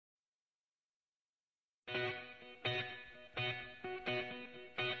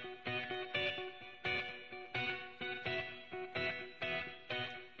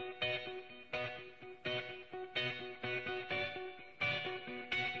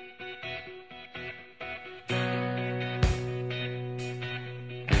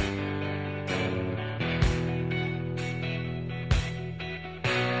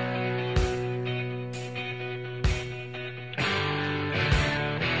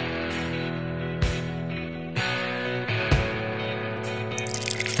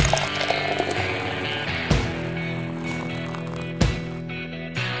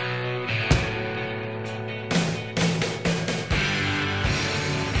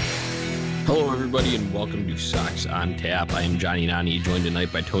Hello, everybody, and welcome to Sox on Tap. I am Johnny Nani, joined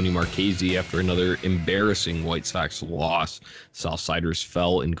tonight by Tony Marchese after another embarrassing White Sox loss. Southsiders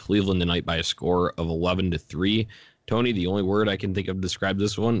fell in Cleveland tonight by a score of 11-3. Tony, the only word I can think of to describe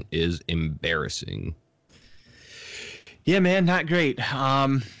this one is embarrassing. Yeah, man, not great.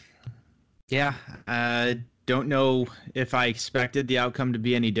 Don't know if I expected the outcome to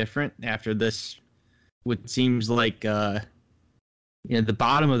be any different after this, what seems like the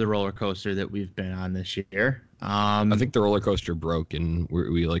bottom of the roller coaster that we've been on this year. I think the roller coaster broke and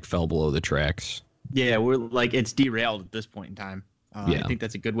we fell below the tracks. Yeah, we're like, it's derailed at this point in time. I think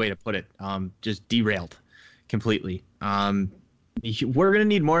that's a good way to put it. Just derailed completely. We're gonna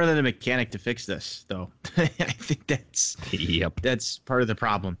need more than a mechanic to fix this, though. I think that's part of the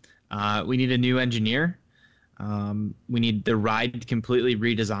problem. We need a new engineer. We need the ride completely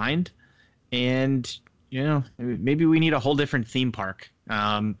redesigned, and maybe we need a whole different theme park.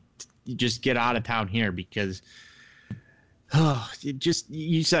 Just get out of town here because,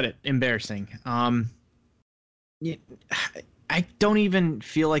 you said it, embarrassing. I don't even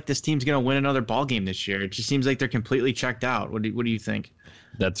feel like this team's going to win another ball game this year. It just seems like they're completely checked out. What do you think?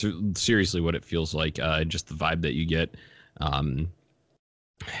 That's seriously what it feels like. Just the vibe that you get.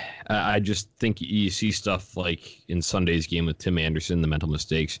 I just think you see stuff like in Sunday's game with Tim Anderson, the mental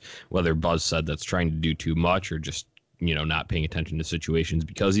mistakes, whether Buzz said that's trying to do too much or just, not paying attention to situations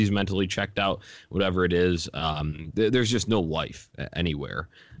because he's mentally checked out, whatever it is. There's just no life anywhere.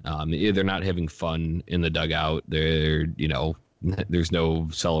 They're not having fun in the dugout. There's no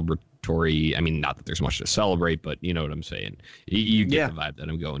celebratory. I mean, not that there's much to celebrate, but you know what I'm saying. You get the vibe that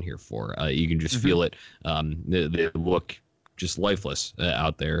I'm going here for. You can just feel it. They look just lifeless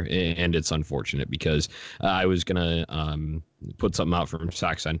out there, and it's unfortunate because I was gonna put something out from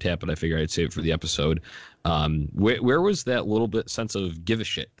Sox on Tap, but I figured I'd save it for the episode. Where was that little bit sense of give a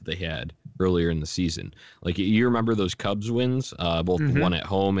shit that they had earlier in the season? Like, you remember those Cubs wins, both the one at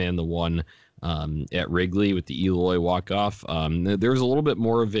home and the one at Wrigley with the Eloy walk-off. There was a little bit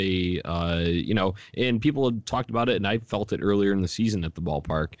more of a, and people had talked about it, and I felt it earlier in the season at the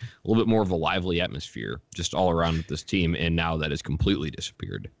ballpark, a little bit more of a lively atmosphere just all around with this team, and now that has completely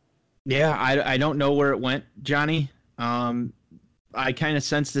disappeared. Yeah, I don't know where it went, Johnny. I kind of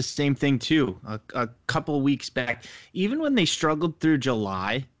sensed the same thing, too. A couple weeks back, even when they struggled through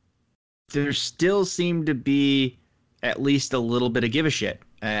July, there still seemed to be at least a little bit of give a shit.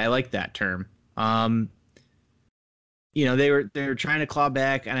 I like that term. They were trying to claw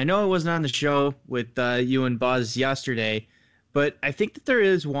back, and I know I wasn't on the show with you and Buzz yesterday, but I think that there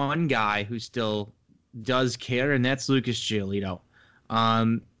is one guy who still does care, and that's Lucas Giolito.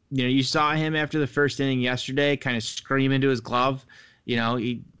 You saw him after the first inning yesterday, kind of scream into his glove.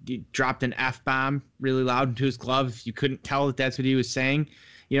 He dropped an F-bomb really loud into his glove. You couldn't tell that that's what he was saying.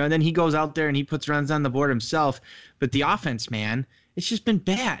 And then he goes out there and he puts runs on the board himself. But the offense, man, it's just been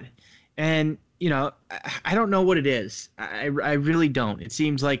bad. And, I don't know what it is. I really don't. It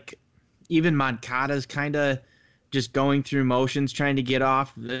seems like even Moncada's kind of just going through motions, trying to get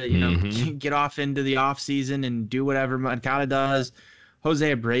off, get off into the off season and do whatever Moncada does.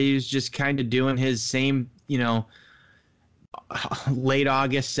 Jose Abreu's just kind of doing his same, late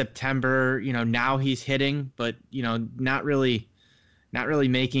August, September, now he's hitting, but, not really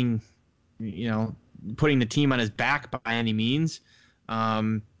making, putting the team on his back by any means.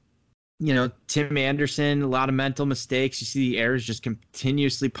 Tim Anderson, a lot of mental mistakes. You see the errors just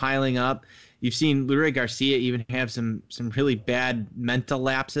continuously piling up. You've seen Leury Garcia even have some really bad mental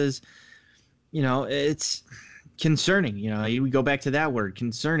lapses. It's concerning. We go back to that word,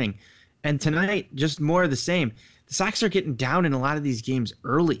 concerning. And tonight, just more of the same. The Sox are getting down in a lot of these games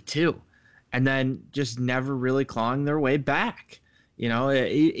early, too, and then just never really clawing their way back.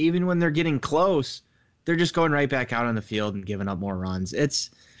 Even when they're getting close, they're just going right back out on the field and giving up more runs.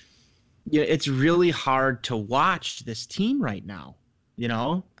 It's really hard to watch this team right now.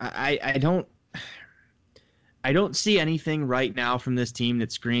 I don't see anything right now from this team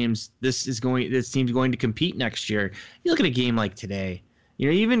that screams this team's going to compete next year. You look at a game like today,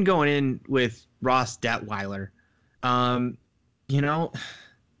 even going in with Ross Detweiler,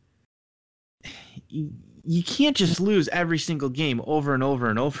 you can't just lose every single game over and over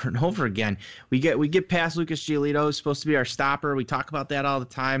and over and over again. We get past Lucas Giolito, who's supposed to be our stopper. We talk about that all the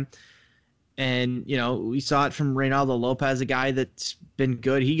time. And, we saw it from Reynaldo Lopez, a guy that's been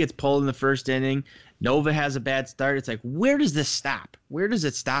good. He gets pulled in the first inning. Nova has a bad start. It's like, where does this stop? Where does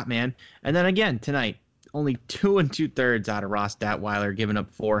it stop, man? And then again, tonight, only 2 2/3 out of Ross Detweiler, giving up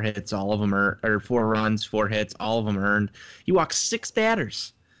 4 hits, all of them or 4 runs, 4 hits, all of them earned. He walked 6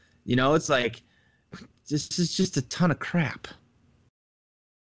 batters. It's like, this is just a ton of crap.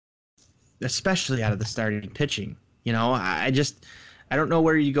 especially out of the starting pitching. You know, I don't know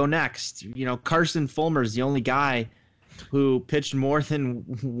where you go next. You know, Carson Fulmer is the only guy who pitched more than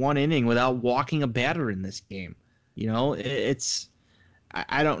one inning without walking a batter in this game. You know,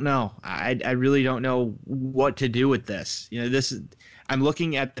 I don't know. I really don't know what to do with this. You know, I'm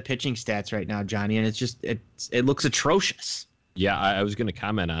looking at the pitching stats right now, Johnny, and it looks atrocious. Yeah, I was going to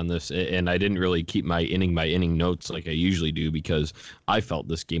comment on this, and I didn't really keep my inning by inning notes like I usually do because I felt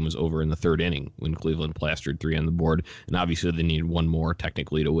this game was over in the third inning when Cleveland plastered 3 on the board, and obviously they needed one more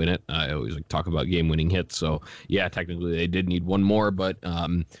technically to win it. I always talk about game-winning hits, so yeah, technically they did need one more, but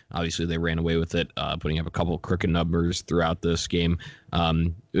obviously they ran away with it, putting up a couple of crooked numbers throughout this game.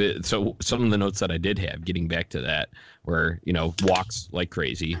 So some of the notes that I did have, getting back to that, where, you know, walks like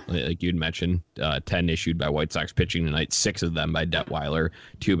crazy, like you'd mentioned, 10 issued by White Sox pitching tonight, 6 of them by Detweiler,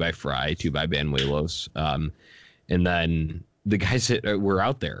 2 by Fry, 2 by Banuelos. And then the guys that were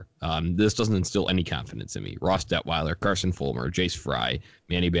out there, this doesn't instill any confidence in me. Ross Detweiler, Carson Fulmer, Jace Fry,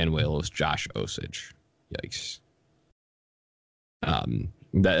 Manny Banuelos, Josh Osich. Yikes.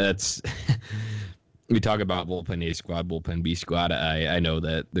 That's... We talk about bullpen A squad, bullpen B squad. I know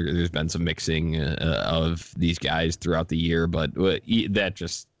that there's been some mixing of these guys throughout the year, but that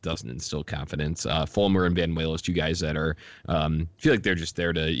just doesn't instill confidence. Fulmer and Banuelos, 2 guys that are feel like they're just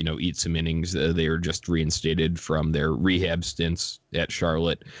there to, you know, eat some innings. They were just reinstated from their rehab stints at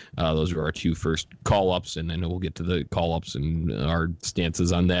Charlotte. Those were our 2 first call-ups, and I know we'll get to the call-ups and our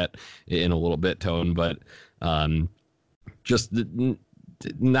stances on that in a little bit, Tone. But just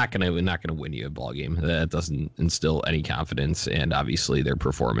not gonna win you a ball game. That doesn't instill any confidence, and obviously their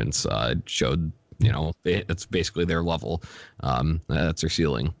performance showed, you know, it's basically their level. That's their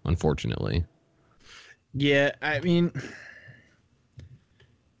ceiling, unfortunately. Yeah, I mean,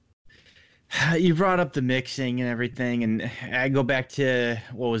 you brought up the mixing and everything, and I go back to,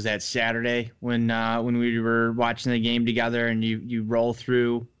 what was that, Saturday when we were watching the game together, and you roll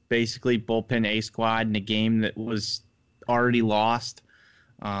through basically bullpen A squad in a game that was already lost.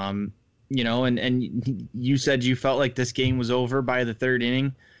 You know, and you said you felt like this game was over by the third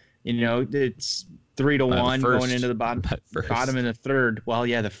inning. You know, it's 3-1 going into the bottom in the third. Well,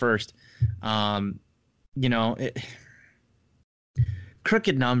 yeah, the first. You know,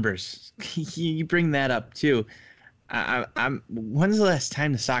 crooked numbers. You bring that up too. When's the last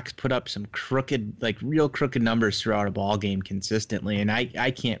time the Sox put up some crooked, like real crooked numbers throughout a ball game consistently? And I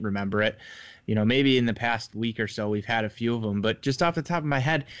can't remember it. You know, maybe in the past week or so we've had a few of them, but just off the top of my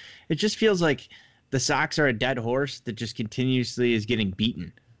head, it just feels like the Sox are a dead horse that just continuously is getting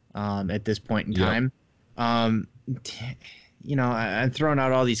beaten at this point in time. You know, I'm throwing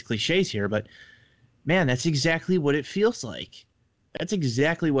out all these cliches here, but man, that's exactly what it feels like. That's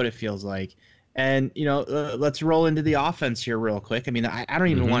exactly what it feels like. And, you know, let's roll into the offense here real quick. I mean, I don't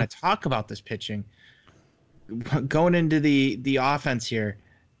even want to talk about this pitching. Going into the offense here,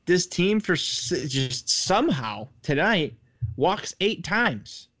 this team just somehow tonight walks 8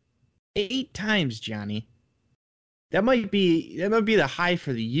 times. 8 times, Johnny. That might be the high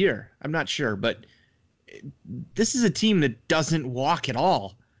for the year. I'm not sure, but this is a team that doesn't walk at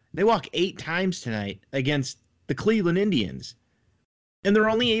all. They walk 8 times tonight against the Cleveland Indians, and they're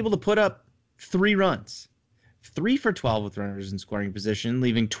only able to put up 3 runs. 3 for 12 with runners in scoring position,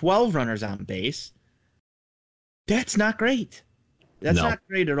 leaving 12 runners on base. That's not great. That's not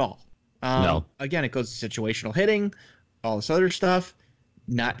great at all. No. Again, it goes to situational hitting, all this other stuff,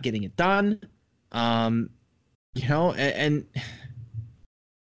 not getting it done. You know, and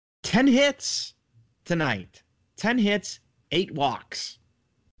 10 hits tonight. 10 hits, 8 walks.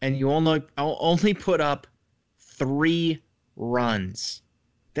 And you only put up 3 runs.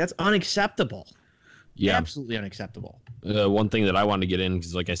 That's unacceptable. Yeah. Absolutely unacceptable. One thing that I wanted to get in,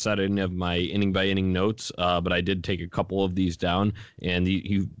 because like I said, I didn't have my inning by inning notes, but I did take a couple of these down, and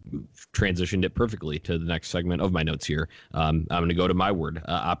you transitioned it perfectly to the next segment of my notes here. I'm going to go to my word,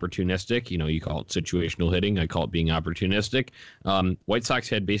 opportunistic. You know, you call it situational hitting. I call it being opportunistic. White Sox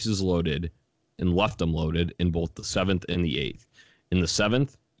had bases loaded and left them loaded in both the 7th and the 8th. In the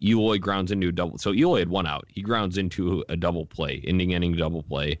 7th, Eloy grounds into a double. So Eloy had 1 out. He grounds into a double play, ending inning double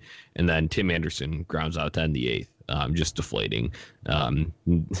play, and then Tim Anderson grounds out to end the 8th. Just deflating.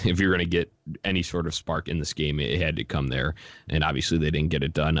 If you're going to get any sort of spark in this game, it had to come there, and obviously they didn't get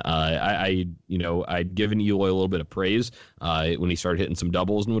it done. I'd given Eloy a little bit of praise when he started hitting some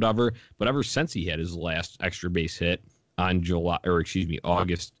doubles and whatever, but ever since he had his last extra base hit on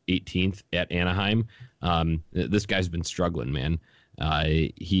August 18th at Anaheim, this guy's been struggling, man.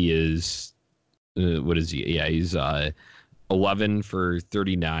 He is, what is he? Yeah, he's 11 for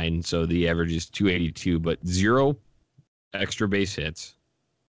 39, so the average is 282, but 0 extra base hits,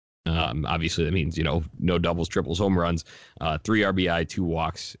 Obviously, that means, no doubles, triples, home runs, 3 RBI, 2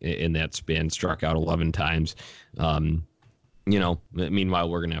 walks in that span, struck out 11 times. Meanwhile,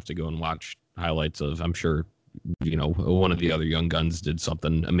 we're going to have to go and watch highlights of, I'm sure, one of the other young guns did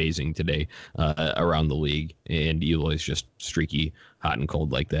something amazing today around the league. And Eloy's just streaky, hot and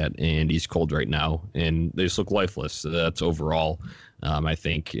cold like that. And he's cold right now. And they just look lifeless. So that's overall, I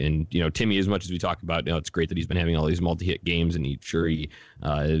think. And, Timmy, as much as we talk about, it's great that he's been having all these multi-hit games. And he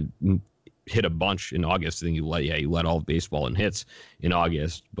hit a bunch in August. I think he led all of baseball in hits in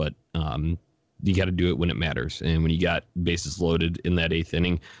August. But you got to do it when it matters. And when you got bases loaded in that 8th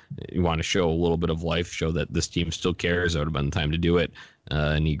inning, you want to show a little bit of life, show that this team still cares. That would have been the time to do it.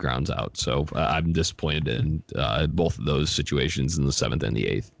 And he grounds out. So I'm disappointed in both of those situations in the 7th and the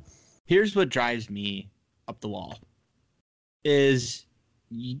 8th. Here's what drives me up the wall is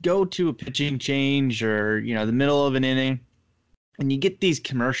you go to a pitching change or, the middle of an inning, and you get these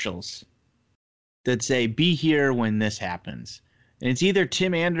commercials that say, be here when this happens. And it's either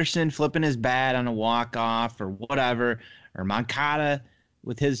Tim Anderson flipping his bat on a walk-off or whatever, or Moncada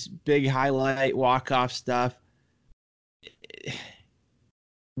with his big highlight walk-off stuff.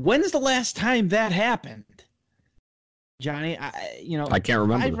 When's the last time that happened? Johnny, I can't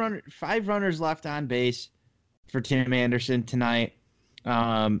remember. 5 runners left on base for Tim Anderson tonight.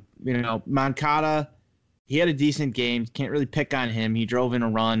 Moncada, he had a decent game. Can't really pick on him. He drove in a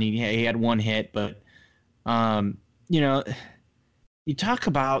run. He had 1 hit, but, you talk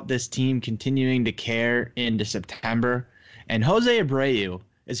about this team continuing to care into September, and Jose Abreu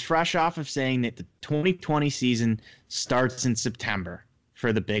is fresh off of saying that the 2020 season starts in September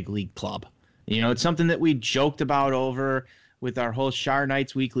for the big league club. It's something that we joked about over with our whole Char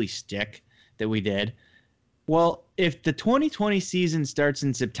Knights Weekly stick that we did. Well, if the 2020 season starts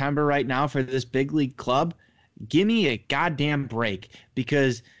in September right now for this big league club, give me a goddamn break,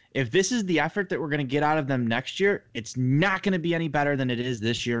 because if this is the effort that we're going to get out of them next year, it's not going to be any better than it is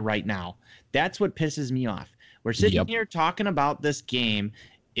this year right now. That's what pisses me off. We're sitting here talking about this game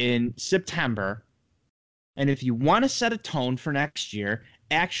in September, and if you want to set a tone for next year,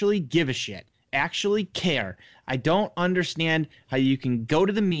 actually give a shit. Actually care. I don't understand how you can go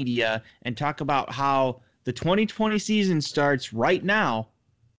to the media and talk about how the 2020 season starts right now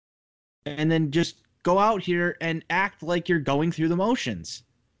and then just go out here and act like you're going through the motions.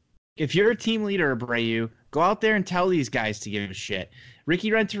 If you're a team leader, Abreu, go out there and tell these guys to give a shit.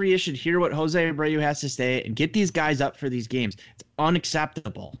 Ricky Renteria should hear what Jose Abreu has to say and get these guys up for these games. It's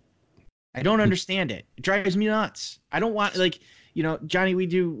unacceptable. I don't understand it. It drives me nuts. I don't want, Johnny, we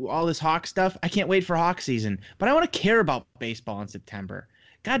do all this Hawk stuff. I can't wait for Hawk season, but I want to care about baseball in September.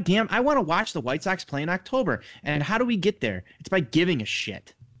 God damn, I want to watch the White Sox play in October. And how do we get there? It's by giving a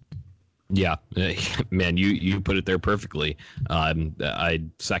shit. Yeah, man, you put it there perfectly. I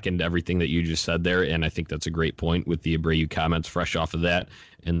second everything that you just said there, and I think that's a great point with the Abreu comments fresh off of that.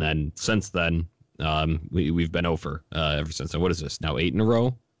 And then since then, we've been over ever since then. What is this, now 8 in a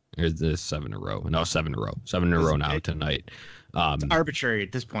row? Or is this 7 in a row? No, 7 in a row. 7 in a row now tonight. It's arbitrary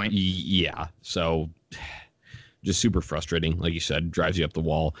at this point. Yeah, so just super frustrating, like you said, drives you up the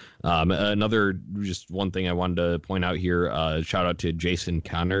wall. Another, just one thing I wanted to point out here, shout out to Jason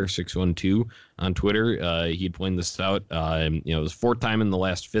Connor 612 on Twitter. He'd pointed this out. It was 4th time in the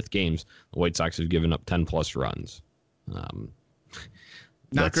last 5 games the White Sox have given up 10 plus runs.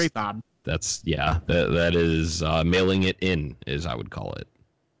 Not great, Bob. That's that is mailing it in, as I would call it.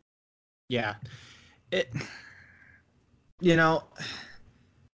 Yeah,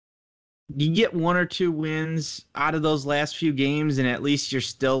 you get 1 or 2 wins out of those last few games, and at least you're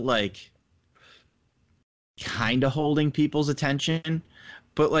still kind of holding people's attention.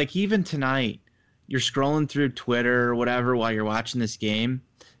 But even tonight, you're scrolling through Twitter or whatever while you're watching this game,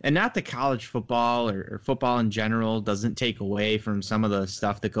 and not that college football or football in general doesn't take away from some of the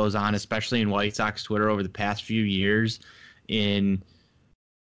stuff that goes on, especially in White Sox Twitter over the past few years in,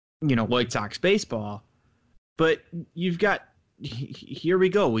 White Sox baseball. But you've got, here we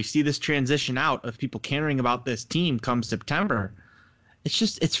go. We see this transition out of people caring about this team come September.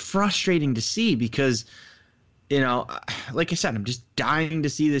 It's frustrating to see because, like I said, I'm just dying to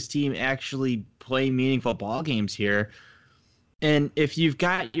see this team actually play meaningful ball games here. And if you've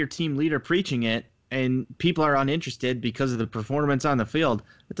got your team leader preaching it and people are uninterested because of the performance on the field,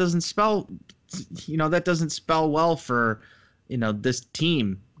 it doesn't spell, that doesn't spell well for, this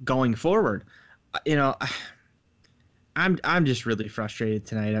team going forward. I'm just really frustrated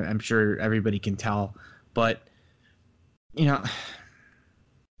tonight. I'm sure everybody can tell, but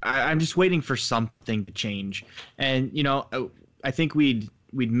I'm just waiting for something to change. And I think we'd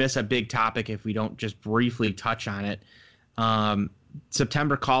miss a big topic if we don't just briefly touch on it.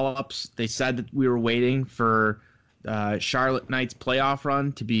 September call-ups, they said that we were waiting for Charlotte Knights playoff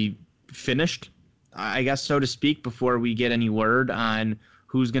run to be finished, I guess, so to speak, before we get any word on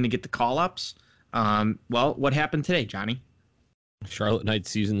who's going to get the call-ups. Well, what happened today, Johnny? Charlotte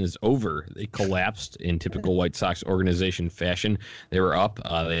Knights season is over. They collapsed in typical White Sox organization fashion. They were up.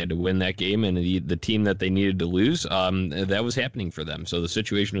 They had to win that game, and the team that they needed to lose, that was happening for them. So the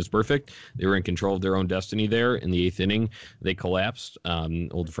situation was perfect. They were in control of their own destiny there. In the 8th inning, they collapsed.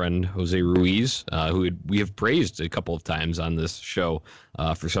 Old friend Jose Ruiz, who we have praised a couple of times on this show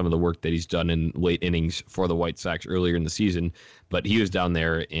for some of the work that he's done in late innings for the White Sox earlier in the season, but he was down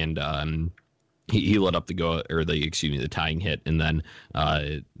there and he let up the tying hit, and then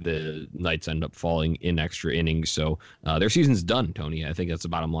the Knights end up falling in extra innings. So their season's done, Tony. I think that's the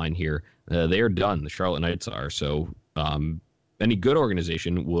bottom line here. They are done. The Charlotte Knights are. So any good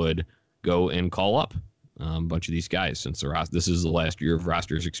organization would go and call up a bunch of these guys, since this is the last year of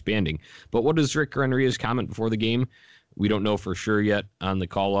rosters expanding. But what is Rick Renteria's comment before the game? We don't know for sure yet on the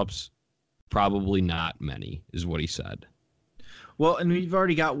call-ups. Probably not many, is what he said. Well, and we've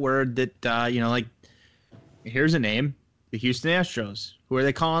already got word that, here's a name, the Houston Astros. Who are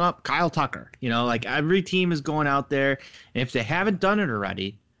they calling up? Kyle Tucker. Every team is going out there, and if they haven't done it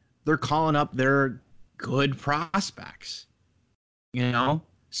already, they're calling up their good prospects.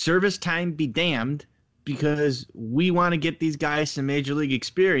 Service time be damned, because we want to get these guys some major league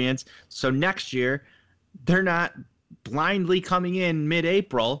experience, so next year they're not blindly coming in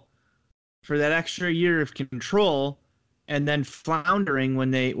mid-April for that extra year of control and then floundering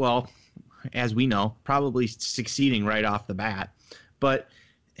when they, well, as we know, probably succeeding right off the bat. But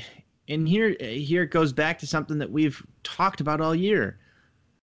and here it goes back to something that we've talked about all year.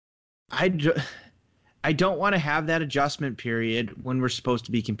 I don't want to have that adjustment period when we're supposed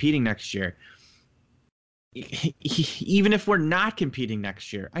to be competing next year. Even if we're not competing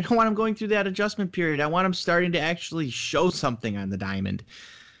next year, I don't want them going through that adjustment period. I want them starting to actually show something on the diamond.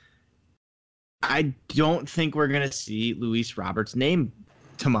 I don't think we're going to see Luis Roberts' name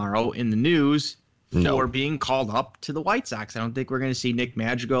tomorrow in the news for being called up to the White Sox. I don't think we're going to see Nick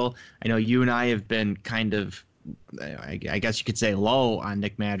Madrigal. I know you and I have been kind of, I guess you could say, low on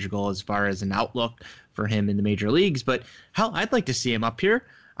Nick Madrigal as far as an outlook for him in the major leagues. But hell, I'd like to see him up here.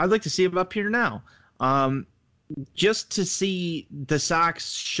 I'd like to see him up here now. Just to see the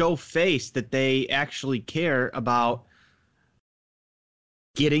Sox show face that they actually care about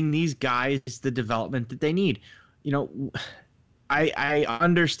getting these guys the development that they need. I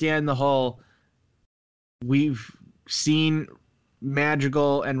understand the whole, we've seen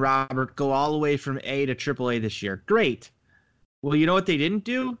Madrigal and Robert go all the way from A to AAA this year. Great. Well, you know what they didn't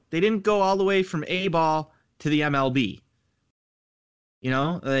do? They didn't go all the way from A ball to the MLB.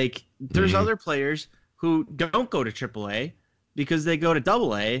 There's other players who don't go to AAA because they go to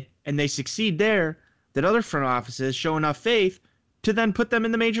AA and they succeed there, that other front offices show enough faith to then put them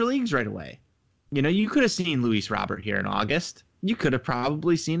in the major leagues right away. You could have seen Luis Robert here in August. You could have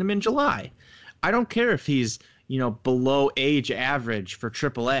probably seen him in July. I don't care if he's, below age average for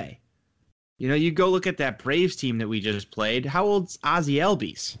AAA. You go look at that Braves team that we just played. How old's Ozzie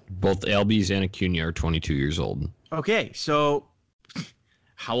Albies? Both Albies and Acuna are 22 years old. Okay, so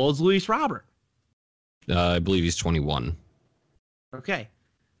how old's Luis Robert? I believe he's 21. Okay.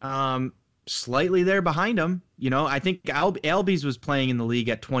 Slightly there behind him. I think Albies was playing in the league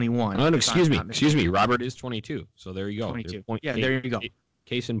at 21. Oh, no, excuse me. Robert is 22. So there you go. 22. There you go.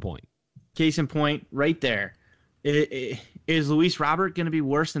 Case in point. Case in point right there. Is Luis Robert going to be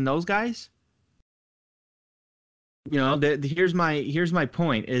worse than those guys? Here's my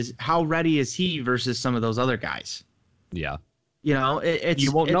point, is how ready is he versus some of those other guys? Yeah. You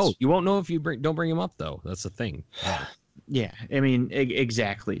won't know. You won't know if you don't bring him up, though. That's the thing. Yeah, I mean,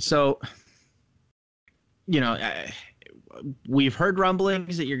 exactly. So, we've heard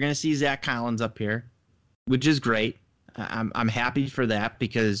rumblings that you're going to see Zach Collins up here, which is great. I'm happy for that,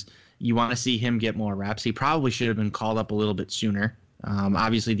 because you want to see him get more reps. He probably should have been called up a little bit sooner.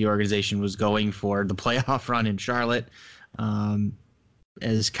 Obviously, the organization was going for the playoff run in Charlotte,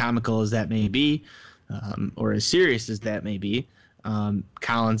 as comical as that may be, or as serious as that may be.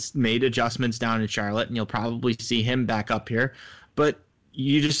 Collins made adjustments down in Charlotte, and you'll probably see him back up here. But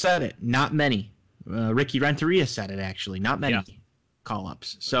you just said it, not many. Ricky Renteria said it, actually, not many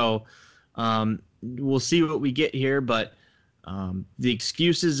call-ups. So we'll see what we get here, but the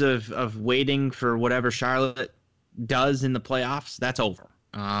excuses of waiting for whatever Charlotte does in the playoffs, that's over.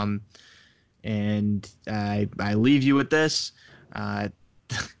 And I leave you with this.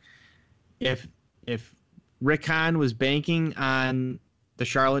 If Rick Hahn was banking on the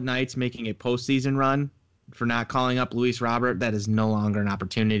Charlotte Knights making a postseason run, for not calling up Luis Robert, that is no longer an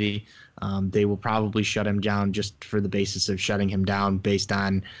opportunity. They will probably shut him down just for the basis of shutting him down based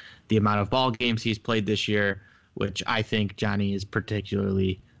on the amount of ball games he's played this year, which I think, Johnny, is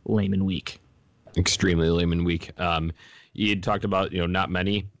particularly lame and weak. Extremely lame and weak. You had talked about, not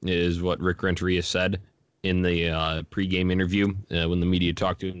many is what Rick Renteria said in the pregame interview when the media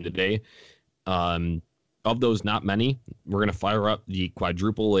talked to him today. Of those not many, we're going to fire up the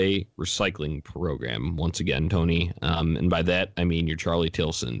quadruple A recycling program once again, Tony. And by that, I mean your Charlie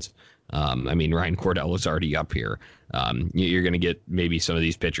Tilsons. Ryan Cordell is already up here. You're going to get maybe some of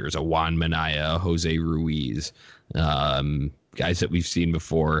these pitchers, a Juan Minaya, Jose Ruiz, guys that we've seen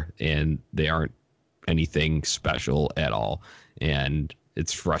before, and they aren't anything special at all. And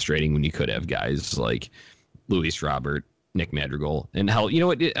it's frustrating when you could have guys like Luis Robert, Nick Madrigal, and hell,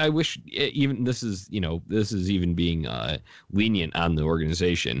 I wish even this is even being lenient on the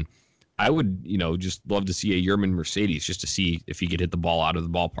organization. I would, just love to see a Yerman Mercedes just to see if he could hit the ball out of the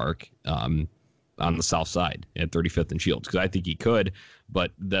ballpark on the south side at 35th and Shields, because I think he could,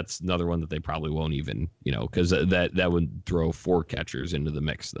 but that's another one that they probably won't even, because that would throw 4 catchers into the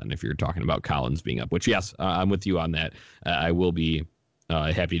mix then if you're talking about Collins being up, which, yes, I'm with you on that. I will be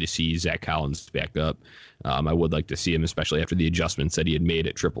happy to see Zach Collins back up. I would like to see him, especially after the adjustments that he had made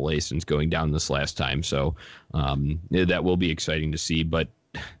at AAA since going down this last time. So that will be exciting to see. But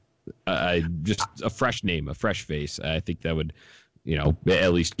just a fresh name, a fresh face. I think that would,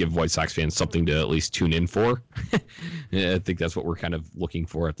 at least give White Sox fans something to at least tune in for. I think that's what we're kind of looking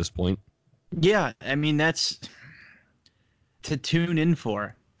for at this point. Yeah, that's to tune in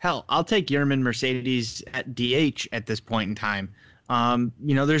for. Hell, I'll take Yerman Mercedes at DH at this point in time.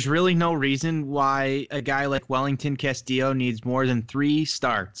 There's really no reason why a guy like Wellington Castillo needs more than 3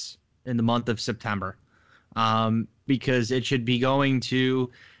 starts in the month of September, because it should be going to,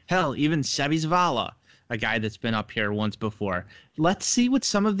 hell, even Seby Zavala, a guy that's been up here once before. Let's see what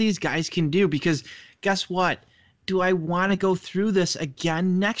some of these guys can do, because guess what? Do I want to go through this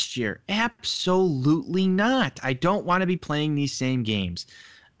again next year? Absolutely not. I don't want to be playing these same games.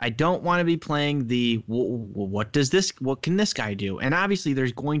 I don't want to be playing what can this guy do? And obviously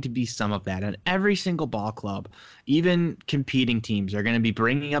there's going to be some of that. And every single ball club, even competing teams, are going to be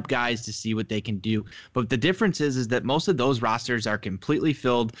bringing up guys to see what they can do. But the difference is that most of those rosters are completely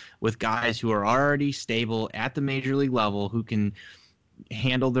filled with guys who are already stable at the major league level, who can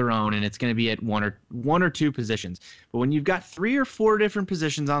handle their own, and it's going to be at one or two positions. But when you've got 3 or 4 different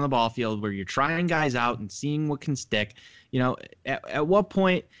positions on the ball field where you're trying guys out and seeing what can stick, at what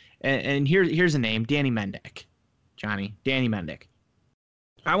point, and here's a name, Danny Mendick. Johnny, Danny Mendick.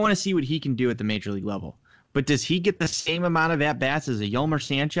 I want to see what he can do at the major league level. But does he get the same amount of at-bats as a Yolmer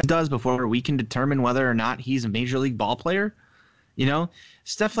Sanchez does before we can determine whether or not he's a major league ball player?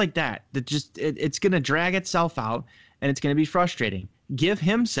 Stuff like that. That just it's going to drag itself out, and it's going to be frustrating. Give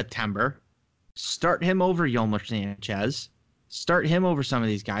him September. Start him over Yolmer Sanchez. Start him over some of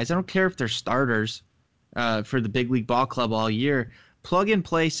these guys. I don't care if they're starters for the big league ball club all year. Plug and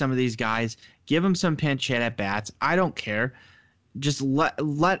play some of these guys. Give them some pinch hit at bats. I don't care. Just let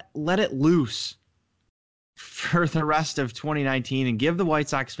it loose for the rest of 2019 and give the White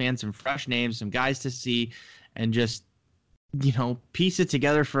Sox fans some fresh names, some guys to see, and just piece it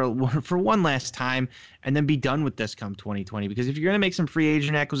together for one last time, and then be done with this come 2020. Because if you're going to make some free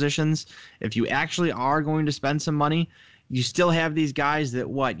agent acquisitions, if you actually are going to spend some money, you still have these guys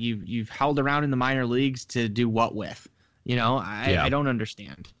that you've held around in the minor leagues to do what with? I don't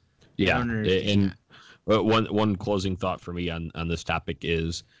understand. Yeah, and one closing thought for me on this topic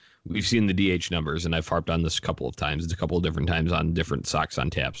is we've seen the DH numbers, and I've harped on this a couple of times. It's a couple of different times on different Sox on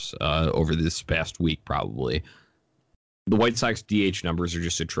Taps over this past week, probably. The White Sox DH numbers are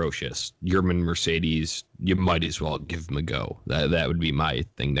just atrocious. Yerman Mercedes, you might as well give him a go. That would be my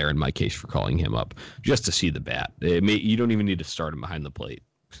thing there in my case for calling him up, just to see the bat. You don't even need to start him behind the plate.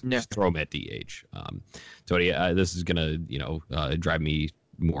 No. Just throw him at DH. Tony, this is gonna drive me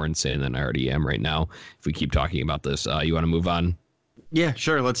more insane than I already am right now if we keep talking about this. You want to move on? Yeah,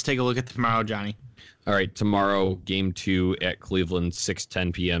 sure. Let's take a look at tomorrow, Johnny. All right, tomorrow, Game 2 at Cleveland,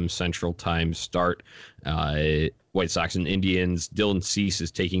 6:10 p.m. Central Time start. White Sox and Indians. Dylan Cease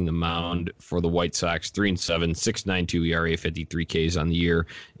is taking the mound for the White Sox. 3-7, 6.92 ERA, 53 Ks on the year,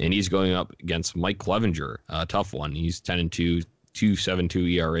 and he's going up against Mike Clevinger. A tough one. He's 10-2.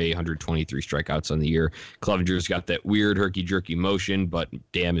 2.72 ERA, 123 strikeouts on the year. Clevenger's got that weird herky-jerky motion, but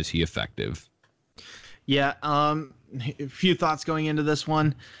damn, is he effective. Yeah, a few thoughts going into this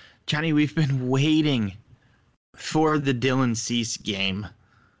one. Johnny, we've been waiting for the Dylan Cease game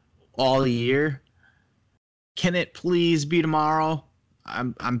all year. Can it please be tomorrow?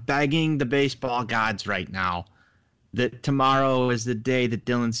 I'm begging the baseball gods right now that tomorrow is the day that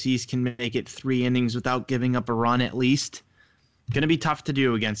Dylan Cease can make it 3 innings without giving up a run at least. Going to be tough to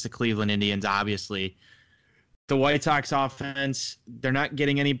do against the Cleveland Indians, obviously. The White Sox offense, they're not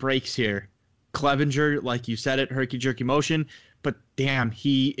getting any breaks here. Clevenger, like you said it, herky-jerky motion, but damn,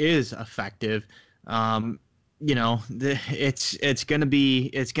 he is effective. It's gonna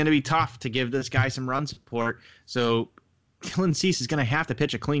be tough to give this guy some run support. So Dylan Cease is gonna have to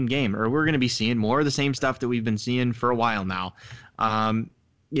pitch a clean game, or we're gonna be seeing more of the same stuff that we've been seeing for a while now.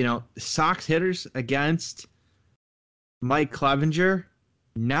 Sox hitters against Mike Clevenger,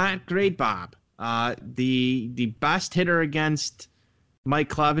 not great, Bob. The best hitter against Mike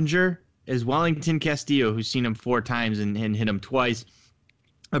Clevenger is Wellington Castillo, who's seen him 4 times and hit him twice.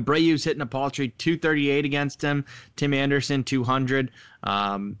 Abreu's hitting a paltry 238 against him. Tim Anderson 200.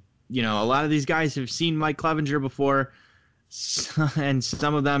 A lot of these guys have seen Mike Clevenger before, and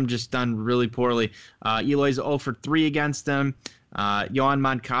some of them just done really poorly. Eloy's 0 for 3 against them. Yoan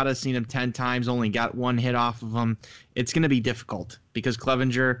Moncada seen him 10 times, only got 1 hit off of him. It's going to be difficult because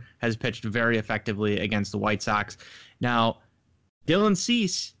Clevenger has pitched very effectively against the White Sox. Now, Dylan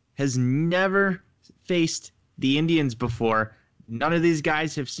Cease has never faced the Indians before. None of these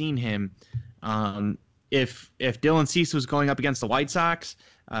guys have seen him. If Dylan Cease was going up against the White Sox,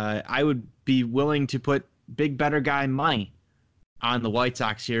 I would be willing to put big better guy money on the White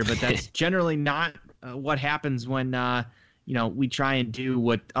Sox here, but that's generally not what happens when we try and do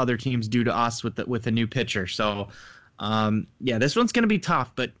what other teams do to us with a new pitcher. So this one's going to be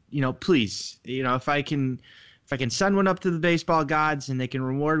tough, but please, if I can send one up to the baseball gods and they can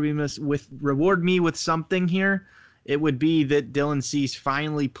reward me with something here, it would be that Dylan Cease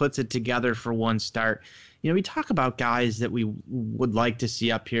finally puts it together for one start. We talk about guys that we would like to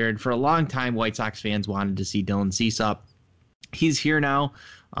see up here, and for a long time, White Sox fans wanted to see Dylan Cease up. He's here now,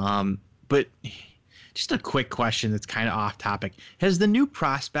 but just a quick question that's kind of off topic. Has the new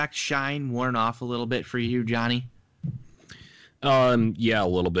prospect shine worn off a little bit for you, Johnny? Yeah, a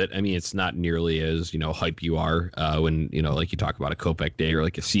little bit. I mean, it's not nearly as, hype you are when, like you talk about a Kopech day or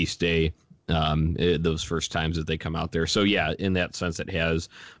like a Cease day, those first times that they come out there. So yeah, in that sense it has,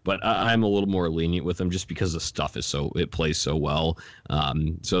 but I'm a little more lenient with them just because the stuff it plays so well.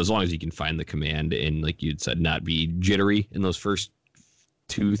 So as long as you can find the command and, like you'd said, not be jittery in those first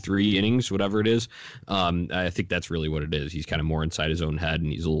 2-3 innings, whatever it is. I think that's really what it is. He's kind of more inside his own head and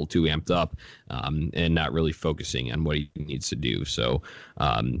he's a little too amped up and not really focusing on what he needs to do. So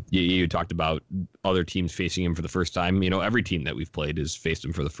you talked about other teams facing him for the first time. Every team that we've played has faced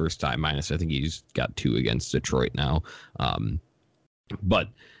him for the first time, minus I think he's got 2 against Detroit now. But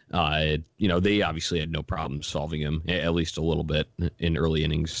they obviously had no problem solving him, at least a little bit in early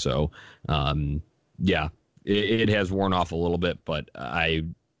innings. So yeah. It has worn off a little bit, but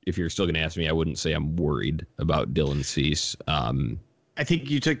if you're still going to ask me, I wouldn't say I'm worried about Dylan Cease. I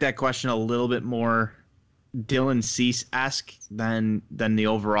think you took that question a little bit more Dylan Cease-esque than the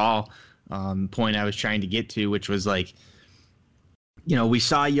overall point I was trying to get to, which was like, we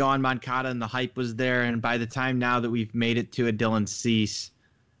saw Yoan Moncada and the hype was there, and by the time now that we've made it to a Dylan Cease,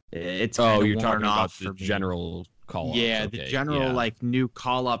 it's kind of you're worn talking off about the general call-ups. Yeah, okay. The general new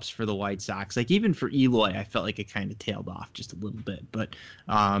call-ups for the White Sox. Like even for Eloy, I felt like it kind of tailed off just a little bit. But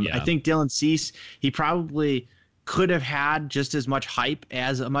I think Dylan Cease, he probably could have had just as much hype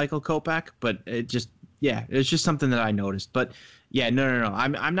as a Michael Kopech, but it's just something that I noticed. But yeah, no.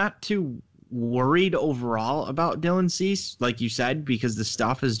 I'm not too worried overall about Dylan Cease, like you said, because the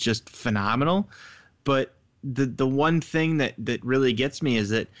stuff is just phenomenal. But the one thing that really gets me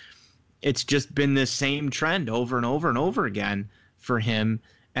is that it's just been the same trend over and over and over again for him.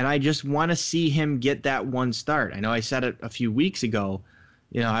 And I just want to see him get that one start. I know I said it a few weeks ago.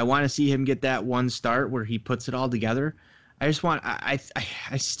 I want to see him get that one start where he puts it all together. I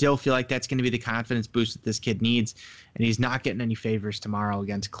still feel like that's going to be the confidence boost that this kid needs. And he's not getting any favors tomorrow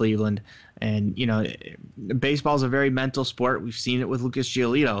against Cleveland. And, baseball is a very mental sport. We've seen it with Lucas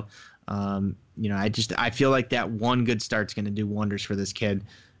Giolito. I feel like that one good start's going to do wonders for this kid.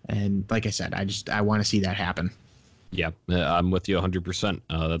 And like I said, I want to see that happen. Yeah, I'm with you 100%.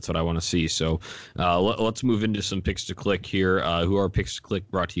 That's what I want to see. So let's move into some picks to click here. Who are picks to click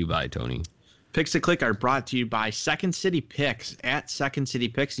brought to you by, Tony? Picks to click are brought to you by Second City Picks at Second City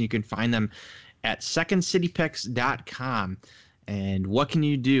Picks, and you can find them at secondcitypicks.com. And what can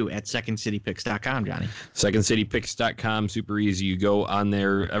you do at secondcitypicks.com, Johnny? Secondcitypicks.com, super easy. You go on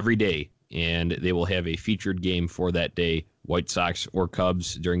there every day, and they will have a featured game for that day, White Sox or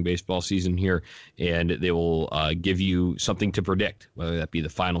Cubs during baseball season here, and they will give you something to predict, whether that be the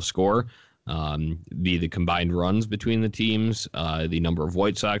final score, the combined runs between the teams, the number of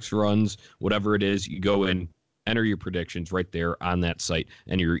White Sox runs, whatever it is. You go in, enter your predictions right there on that site,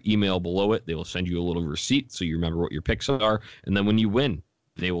 and your email below it. They will send you a little receipt so you remember what your picks are. And then when you win,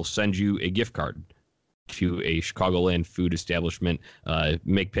 they will send you a gift card to a Chicagoland food establishment.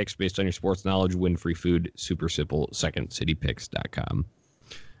 Make picks based on your sports knowledge, win free food. Super simple. SecondCityPicks.com.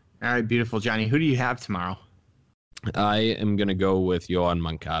 All right, beautiful, Johnny. Who do you have tomorrow? I am going to go with Yoan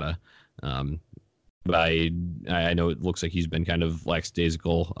Moncada. But I know it looks like he's been kind of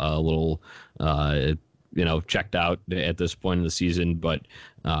lackadaisical, a little, checked out at this point in the season. But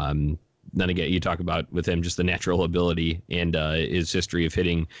then again, you talk about with him just the natural ability and his history of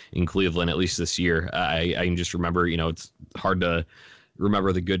hitting in Cleveland, at least this year. I can just remember, it's hard to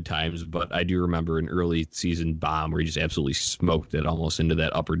remember the good times, but I do remember an early season bomb where he just absolutely smoked it almost into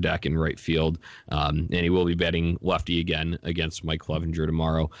that upper deck in right field. And he will be batting lefty again against Mike Clevinger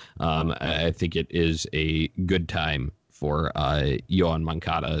tomorrow. I think it is a good time for Yoan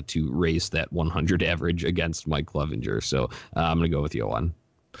Moncada to raise that 100 average against Mike Clevinger. So I'm going to go with Yoan.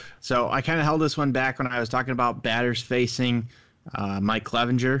 So I kind of held this one back when I was talking about batters facing Mike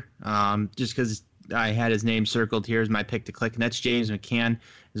Clevinger, just because I had his name circled here as my pick to click, and that's James McCann.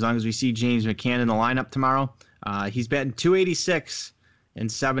 As long as we see James McCann in the lineup tomorrow, he's batting .286 in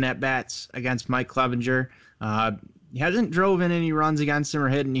 7 at-bats against Mike Clevinger. He hasn't drove in any runs against him or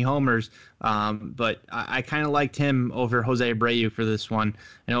hit any homers, but I kind of liked him over Jose Abreu for this one.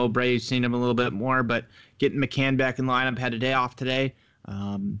 I know Abreu's seen him a little bit more, but getting McCann back in the lineup, had a day off today.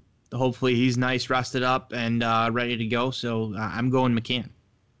 Hopefully he's nice, rested up, and ready to go, so I'm going McCann.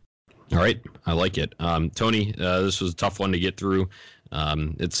 All right. I like it. Tony, this was a tough one to get through.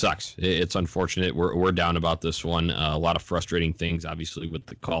 It sucks. It's unfortunate. We're down about this one. A lot of frustrating things, obviously, with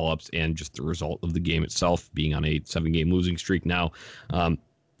the call-ups and just the result of the game itself being on a 7-game losing streak now.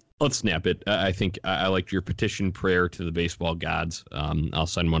 Let's snap it. I think I liked your petition prayer to the baseball gods. I'll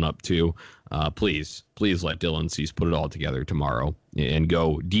send one up too. Please let Dylan Cease put it all together tomorrow and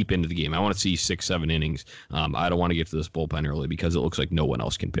go deep into the game. I want to see 6-7 innings. I don't want to get to this bullpen early because it looks like no one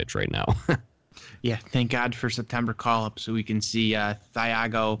else can pitch right now. Yeah, thank God for September call-up so we can see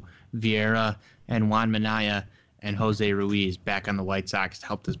Thiago, Vieira, and Juan Minaya and Jose Ruiz back on the White Sox to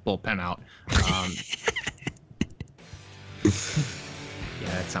help this bullpen out.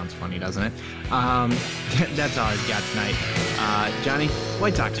 Yeah, that sounds funny, doesn't it? That's all I've got tonight. Johnny,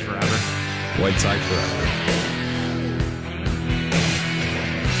 White Sox forever. White Sox forever.